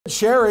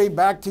Sherry,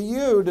 back to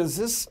you.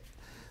 Does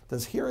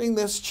hearing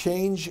this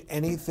change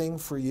anything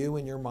for you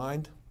in your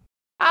mind?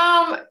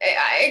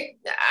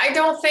 I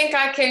don't think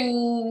I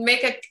can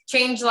make a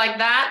change like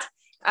that.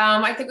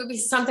 I think it would be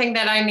something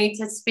that I need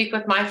to speak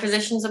with my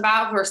physicians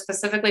about, who are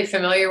specifically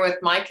familiar with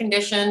my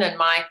condition and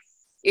my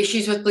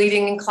issues with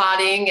bleeding and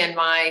clotting, and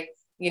my,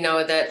 the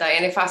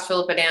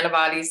antiphospholipid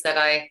antibodies that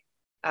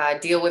I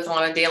deal with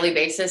on a daily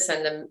basis,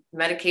 and the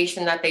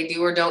medication that they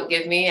do or don't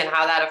give me, and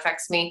how that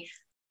affects me.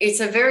 It's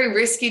a very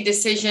risky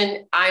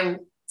decision. I'm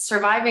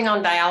surviving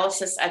on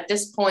dialysis at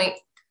this point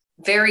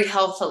very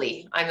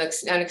healthfully. I'm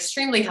an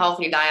extremely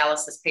healthy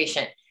dialysis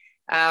patient,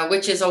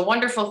 which is a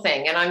wonderful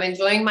thing. And I'm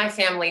enjoying my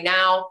family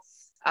now,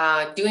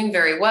 doing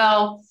very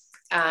well.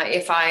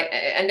 If I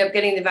end up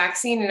getting the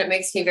vaccine and it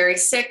makes me very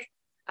sick,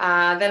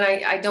 then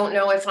I don't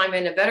know if I'm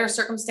in a better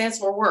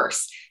circumstance or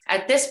worse.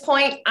 At this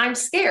point, I'm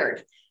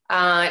scared,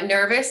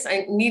 nervous.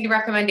 I need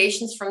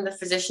recommendations from the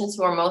physicians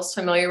who are most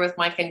familiar with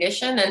my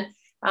condition. And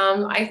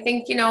I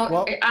think,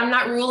 I'm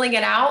not ruling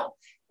it out.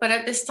 But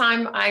at this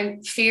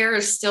time, fear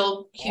is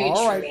still huge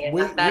for me, and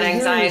that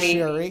anxiety.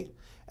 Hear you, Sherry.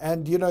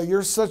 And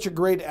you're such a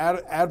great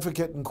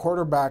advocate and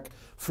quarterback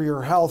for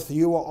your health.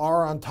 You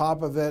are on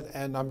top of it,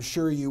 and I'm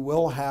sure you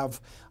will have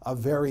a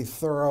very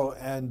thorough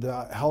and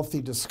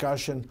healthy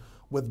discussion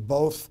with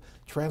both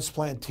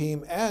transplant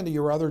team and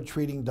your other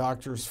treating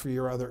doctors for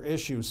your other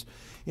issues.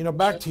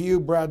 Back to you,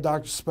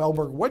 Dr.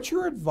 Spellberg. What's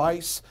your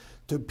advice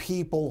to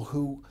people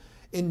who,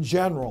 in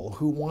general,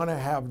 who want to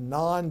have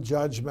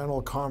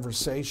non-judgmental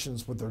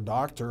conversations with their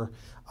doctor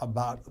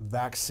about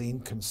vaccine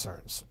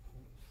concerns?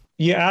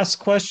 You ask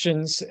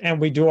questions, and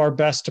we do our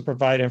best to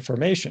provide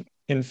information.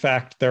 In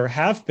fact, there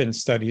have been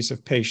studies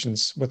of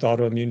patients with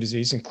autoimmune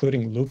disease,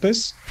 including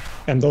lupus,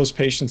 and those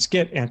patients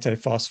get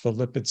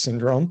antiphospholipid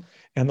syndrome,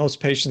 and those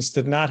patients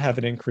did not have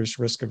an increased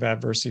risk of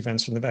adverse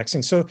events from the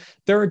vaccine. So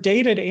there are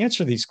data to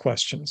answer these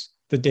questions.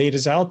 The data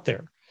is out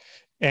there.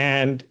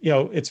 And,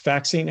 it's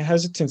vaccine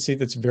hesitancy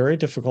that's very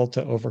difficult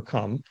to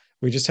overcome.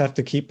 We just have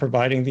to keep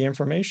providing the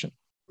information.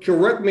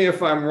 Correct me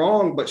if I'm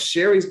wrong, but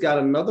Sherry's got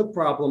another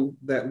problem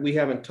that we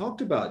haven't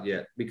talked about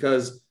yet,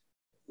 because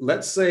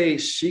let's say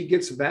she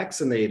gets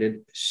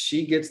vaccinated,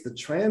 she gets the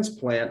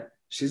transplant,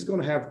 she's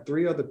going to have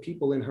 3 other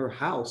people in her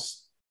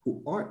house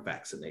who aren't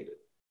vaccinated.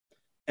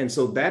 And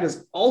so that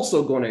is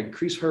also going to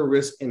increase her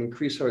risk and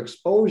increase her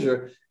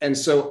exposure. And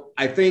so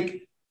I think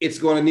it's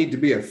going to need to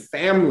be a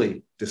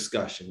family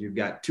discussion. You've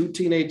got 2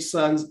 teenage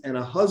sons and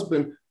a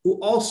husband who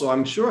also,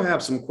 I'm sure,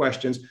 have some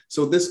questions.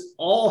 So this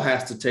all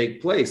has to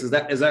take place. Is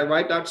that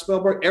right, Dr.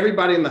 Spellberg?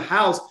 Everybody in the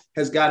house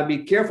has got to be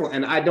careful.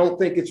 And I don't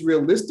think it's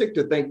realistic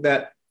to think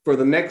that for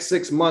the next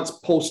 6 months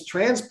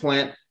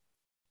post-transplant,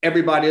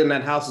 everybody in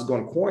that house is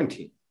going to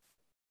quarantine.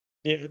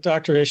 Yeah,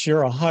 Dr. Ish,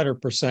 you're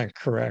 100%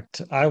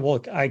 correct.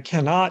 I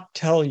cannot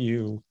tell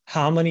you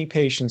how many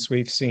patients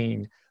we've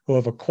seen who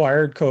have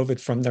acquired COVID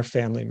from their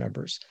family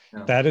members.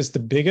 Yeah. That is the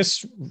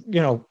biggest,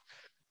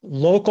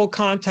 local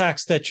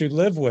contacts that you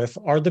live with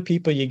are the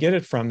people you get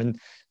it from, and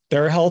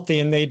they're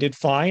healthy and they did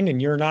fine,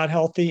 and you're not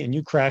healthy and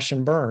you crash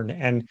and burn.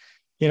 And,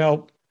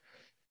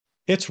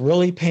 it's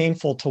really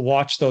painful to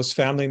watch those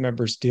family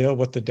members deal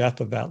with the death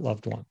of that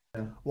loved one.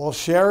 Well,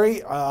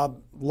 Sherry, a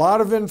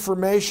lot of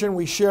information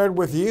we shared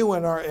with you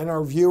and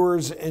our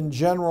viewers in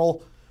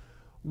general.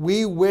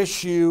 We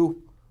wish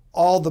you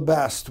all the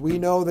best. We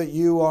know that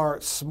you are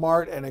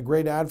smart and a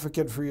great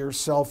advocate for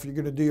yourself. You're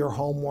going to do your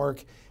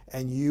homework,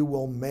 and you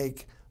will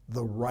make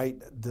the right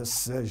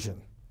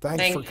decision.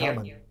 Thanks for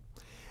coming.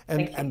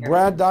 And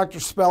Brad, Dr.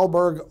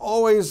 Spellberg,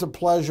 always a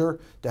pleasure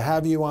to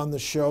have you on the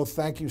show.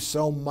 Thank you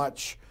so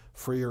much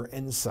for your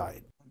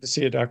insight. Good to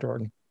see you, Dr.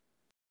 Orton.